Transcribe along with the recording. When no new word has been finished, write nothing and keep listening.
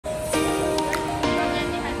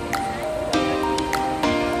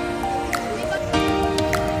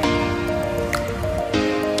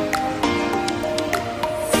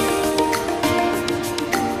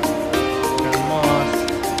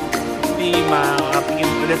Kapigil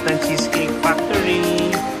ulit ng Cheesecake Factory.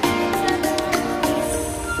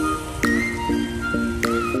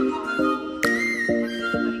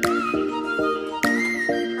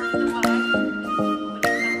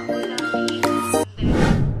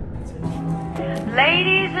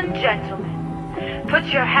 Ladies and gentlemen, put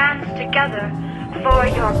your hands together for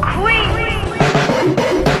your queen.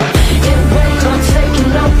 Get ready, I'm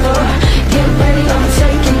taking over. Get ready, I'm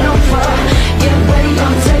taking over. Get ready,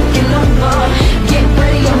 I'm taking over. Get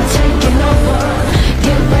ready, I'm taking over.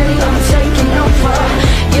 Get ready, I'm taking over.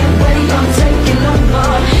 Get ready, I'm taking over.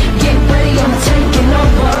 Get ready, I'm taking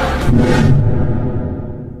over.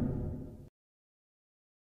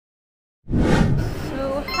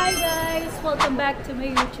 Hi guys! Welcome back to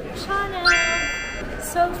my YouTube channel.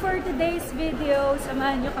 So for today's video,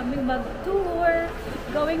 samahan nyo kaming mag-tour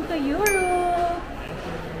going to Europe.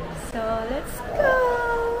 So let's go!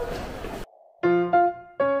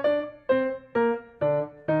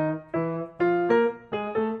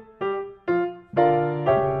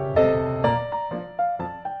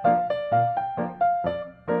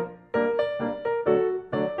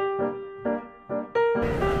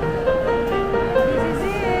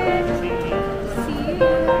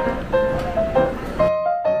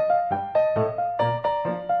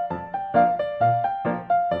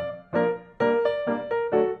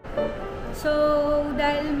 So,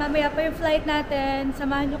 dahil mamaya pa yung flight natin,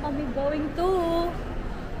 samahan nyo kami going to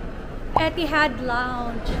Etihad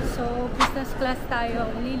Lounge. So, business class tayo.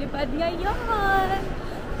 Lilipad ngayon.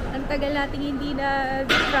 Ang tagal nating hindi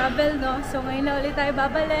na-travel, no? So, ngayon na ulit tayo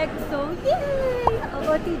babalik. So, yay!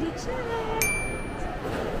 OOTD check!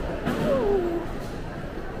 Ooh.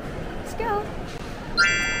 Let's go!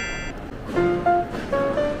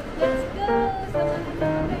 Let's go! Samahan nyo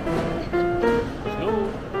kami.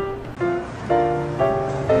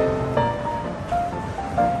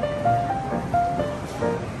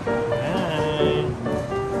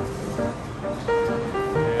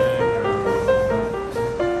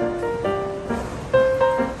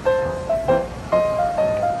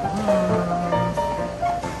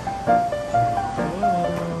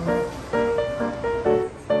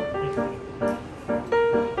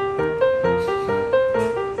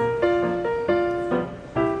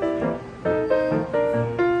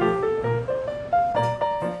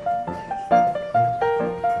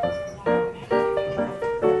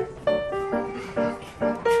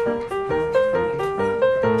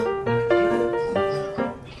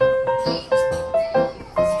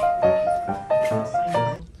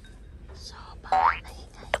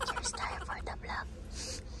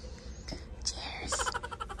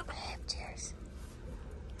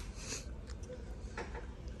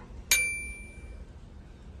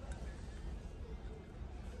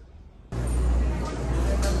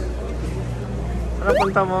 Saan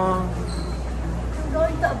punta mo? I'm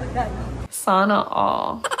going to Abu Dhabi. Sana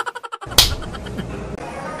all.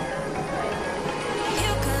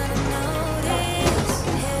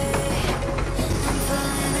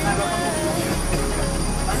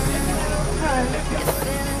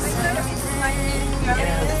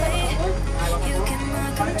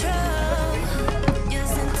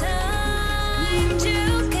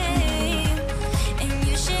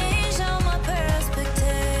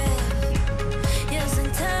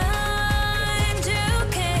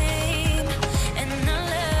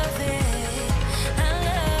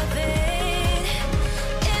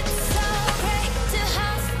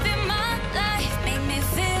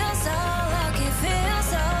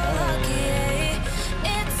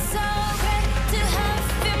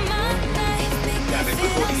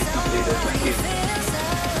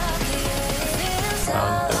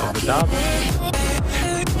 Abu Dhabi.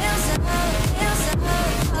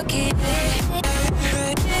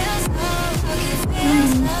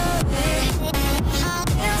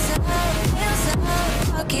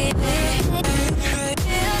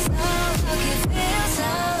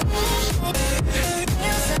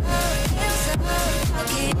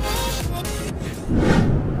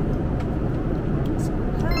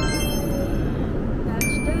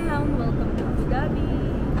 Touchdown, welcome to Abu Dhabi.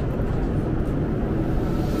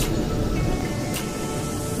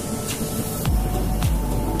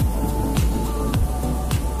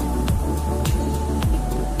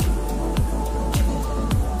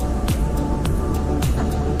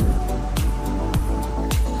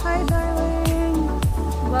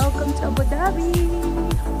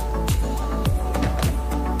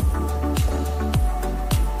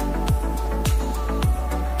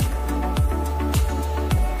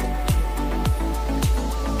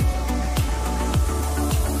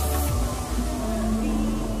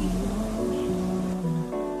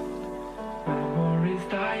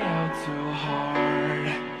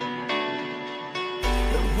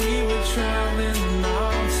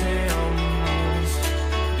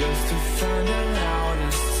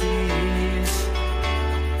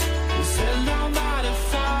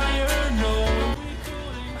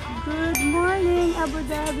 Abu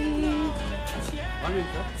Dhabi.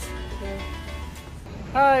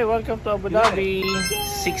 Hi, welcome to Abu Dhabi.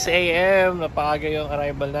 6 a.m. Napakaga yung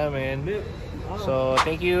arrival namin. So,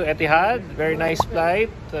 thank you Etihad. Very nice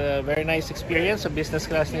flight. Very nice experience sa business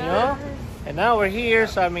class ninyo. And now we're here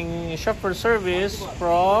sa aming chauffeur service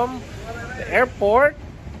from the airport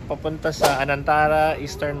papunta sa Anantara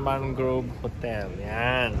Eastern Mangrove Hotel.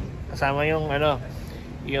 Yan. Kasama yung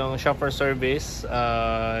yung chauffeur service.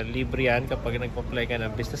 Libre yan kapag nagpa-fly ka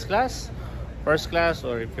ng business class, first class,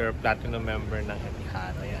 or if you're a platinum member ng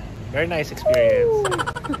Etihad. Ayan. Very nice experience.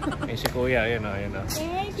 Ay, si Kuya, yun o.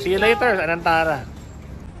 See you later, Anantara.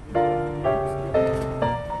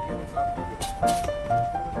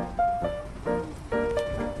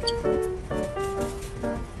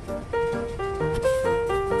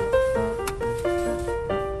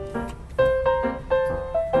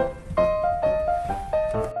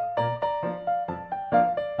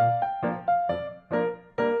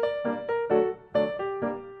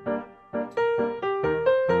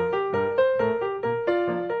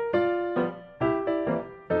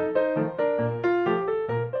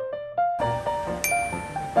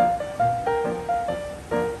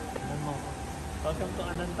 Welcome to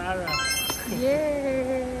Anantara.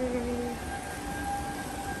 Yay!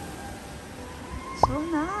 So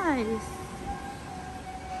nice.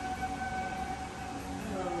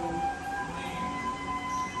 Good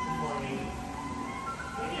morning.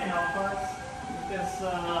 Can you help us? Because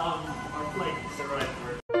our flight is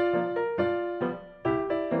arrived.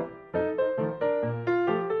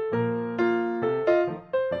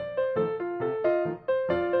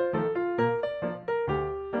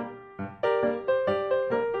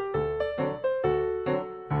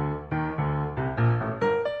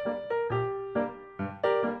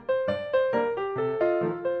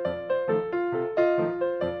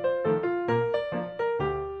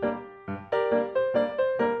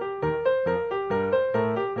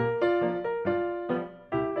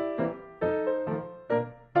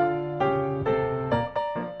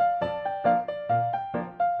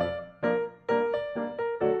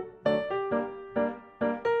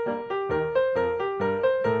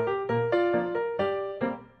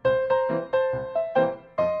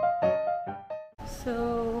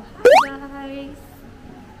 So, hi guys!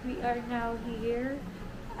 We are now here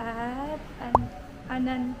at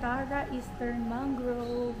Anantara Eastern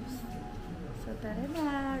Mangroves. So, tara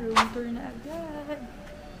na! Room tour na agad!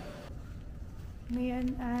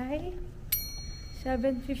 Ngayon ay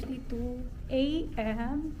 7:52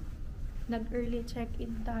 a.m. Nag-early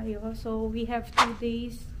check-in tayo. So, we have 2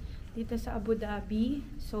 days dito sa Abu Dhabi.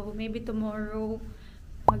 So, maybe tomorrow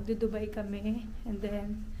magdo-Dubai kami. And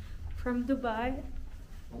then, from Dubai,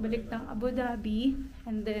 balik ng Abu Dhabi,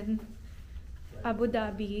 and then Abu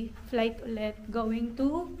Dhabi, flight ulit, going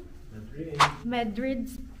to Madrid,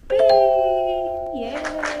 Spain!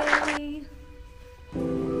 Yay!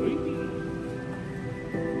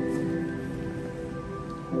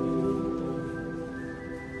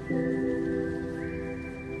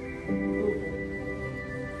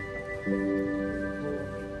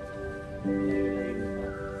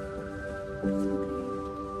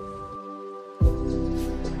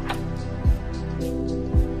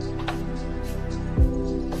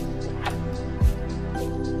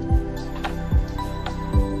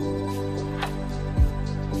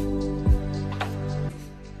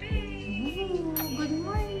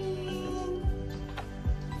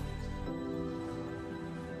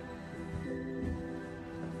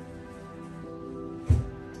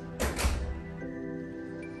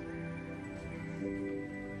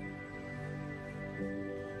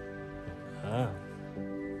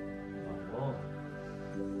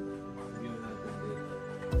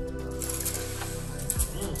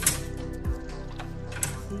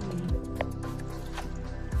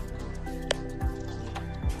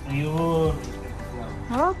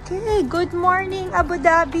 Okay, good morning Abu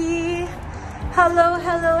Dhabi. Hello,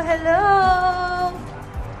 hello, hello.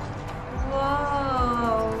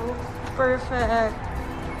 Wow, perfect.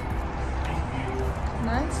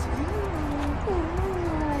 Nice view. Ooh.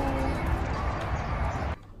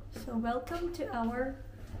 So welcome to our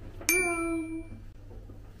room.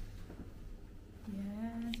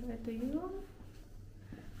 Yes, ito yung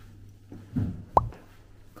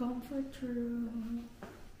comfort room.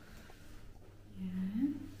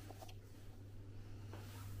 Yan.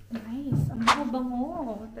 Nice. Ang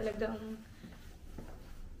bango. Talagang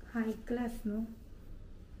high class, no?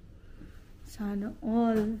 Sana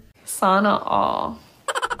all. Sana all.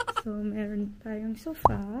 So, meron tayong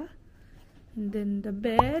sofa. And then the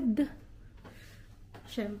bed.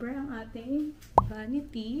 Siyempre, ang ating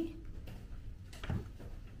vanity.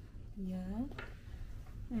 Yan.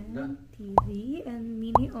 And TV and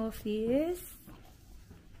mini office.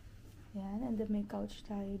 Yan, and then may couch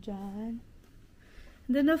tayo dyan.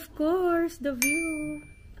 And then of course, the view.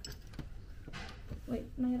 Wait,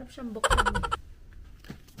 mahirap siyang buksan.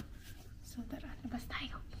 So tara, labas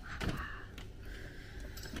tayo.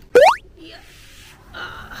 Yeah.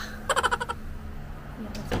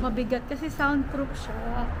 Yan, so mabigat kasi soundproof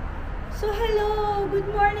siya. So hello! Good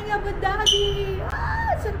morning Abu Dhabi!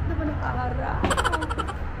 Sarap naman ng araw.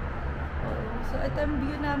 So ito ang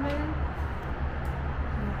view namin.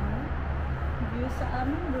 View sa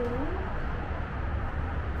aming room.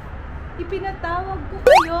 Ipinatawag ko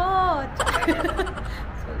kayo!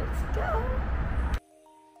 So let's go!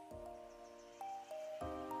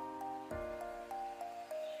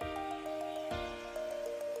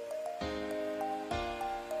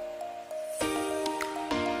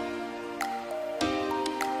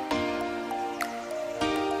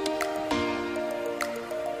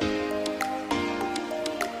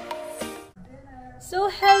 So,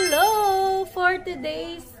 hello! For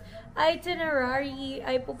today's itinerary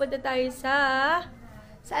ay pupunta tayo sa...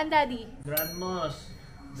 Saan, Daddy? Grand Mosque.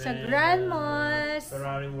 Sa Grand Mosque.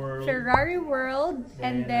 Ferrari World. Ferrari World.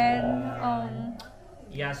 And then,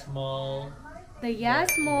 Yas Mall. the Yas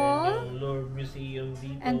Mall. And the Louvre Museum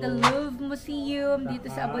dito. And the Louvre Museum dito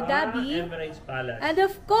sa Abu Dhabi. Emirates Palace. And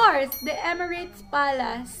of course, the Emirates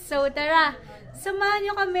Palace. So, tara! Samahan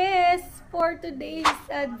nyo kami for today's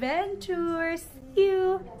adventures. See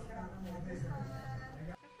you!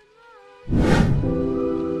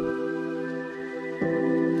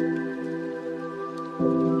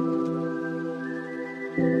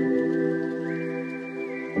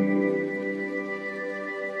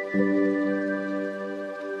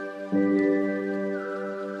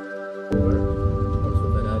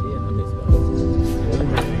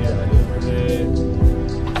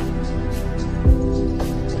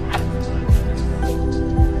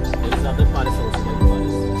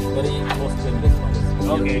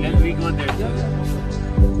 Okay, then we go there too.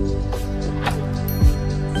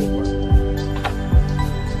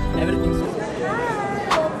 Everything's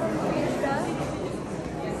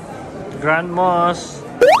Grand Mosque.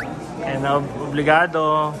 And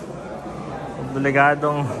obligadong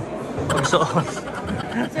magsuot.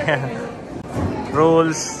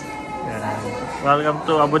 Rules. Yan. Welcome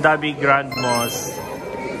to Abu Dhabi Grand Mosque.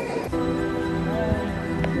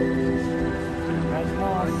 Grand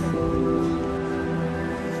Mosque.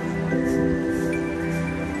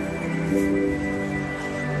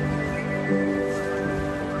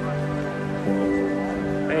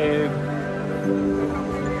 Babe.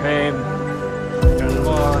 Grand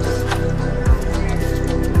Mosque.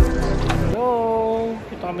 Hello.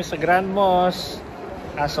 Ito kami sa Grand Mosque.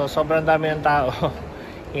 Kaso sobrang dami ng tao.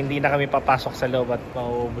 Hindi na kami papasok sa loob at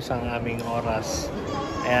mauubos ang aming oras.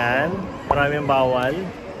 Ayan. Maraming bawal.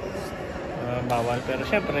 Pero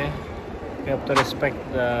syempre, we have to respect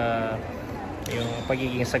yung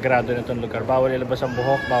pagiging sagrado na itong lugar. Bawal ilabas ang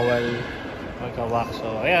buhok. Bawal magkawak.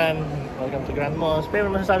 So, ayan. Welcome to Grand Mosque.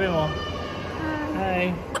 Pero masasabi mo?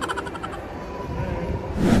 Hi.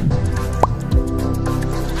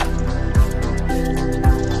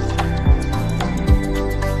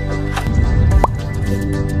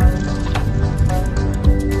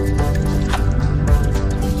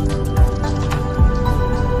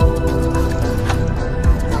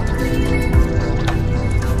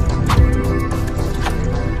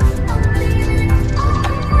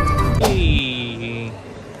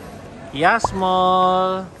 Yas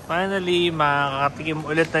Mall. Finally, makakatikim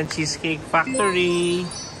ulit ng Cheesecake Factory.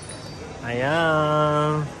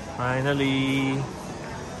 Ayan. Finally.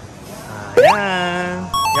 Ayan.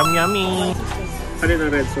 Yum-yummy. Ano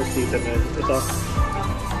na red sauce dito? Ito.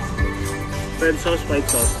 Red sauce, white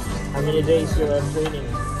sauce. How many days you are training?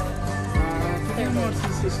 today more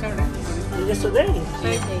since we started. Just today?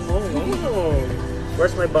 Oh, wow.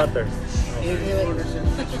 Where's my butter?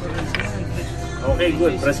 Okay,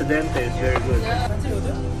 good. Presidente is very good. Thank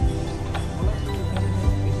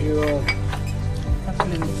you.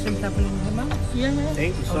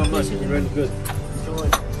 Thank you so much. It's really good.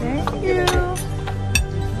 Thank you.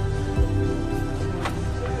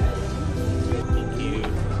 Thank you.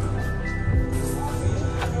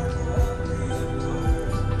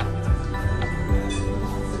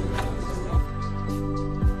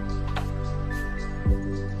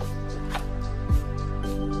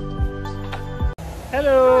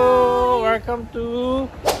 Hello! Welcome to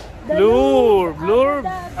Louvre,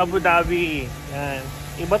 Abu Dhabi. Yan.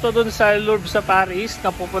 Iba to dun sa Louvre sa Paris na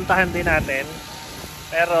pupuntahan din natin.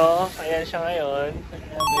 Pero, ayan siya ngayon.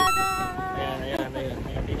 Ayan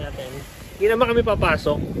din natin. Hindi naman kami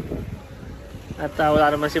papasok. At wala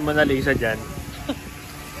naman si Mona Lisa dyan.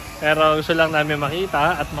 Pero gusto lang namin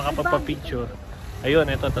makita at makapapapicture. Ayun,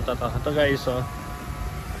 ito guys, oh.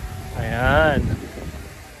 Ayan.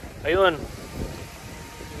 Ayun.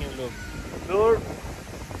 Yung Louvre.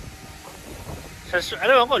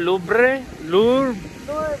 Ano ako? Louvre? Louvre.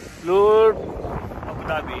 Abu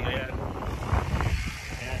Dhabi. Ayan.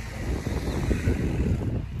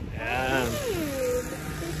 Ayan.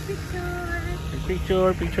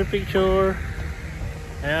 Picture.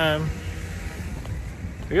 Ayan.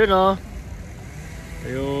 Ayun, oh.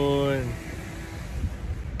 Ayun.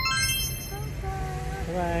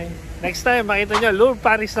 Bye. Next time, makita nyo, Louvre,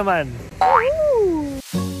 Paris naman.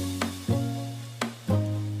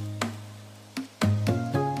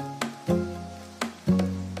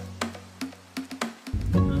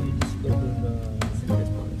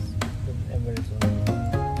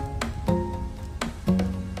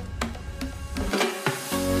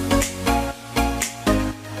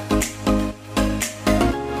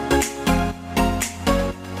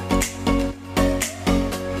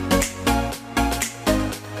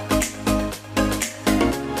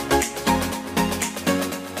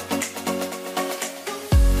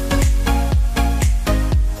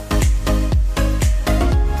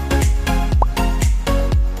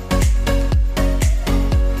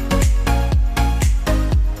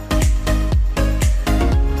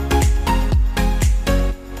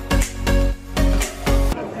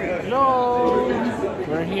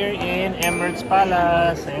 We're here in Emirates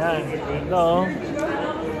Palace. Ayan, here we go.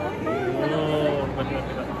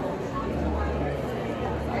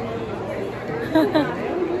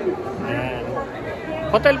 Ayan.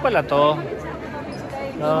 Hotel pala to.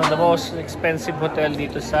 The most expensive hotel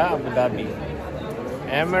dito sa Abu Dhabi.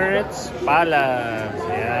 Emirates Palace.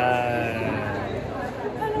 Ayan.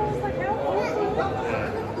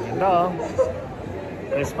 Ito.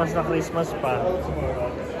 Christmas na Christmas pa.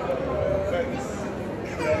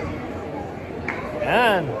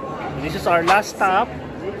 Ayan. This is our last stop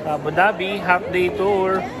sa Abu Dhabi. Half day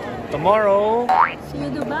tour. Tomorrow. See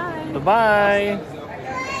you Dubai. Dubai.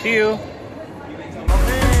 See you.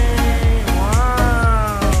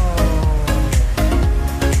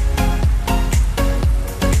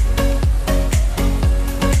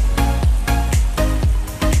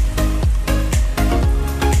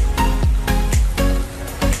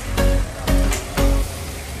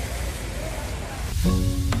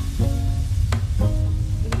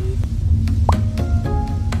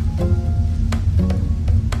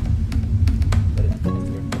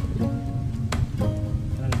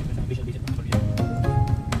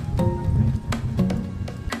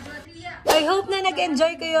 I hope na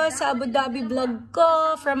nag-enjoy kayo sa Abu Dhabi vlog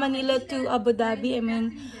ko from Manila to Abu Dhabi.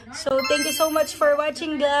 So thank you so much for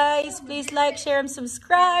watching, guys. Please like, share, and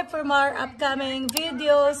subscribe for more upcoming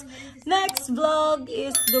videos. Next vlog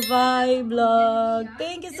is Dubai vlog.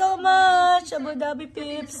 Thank you so much, Abu Dhabi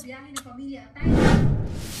peeps.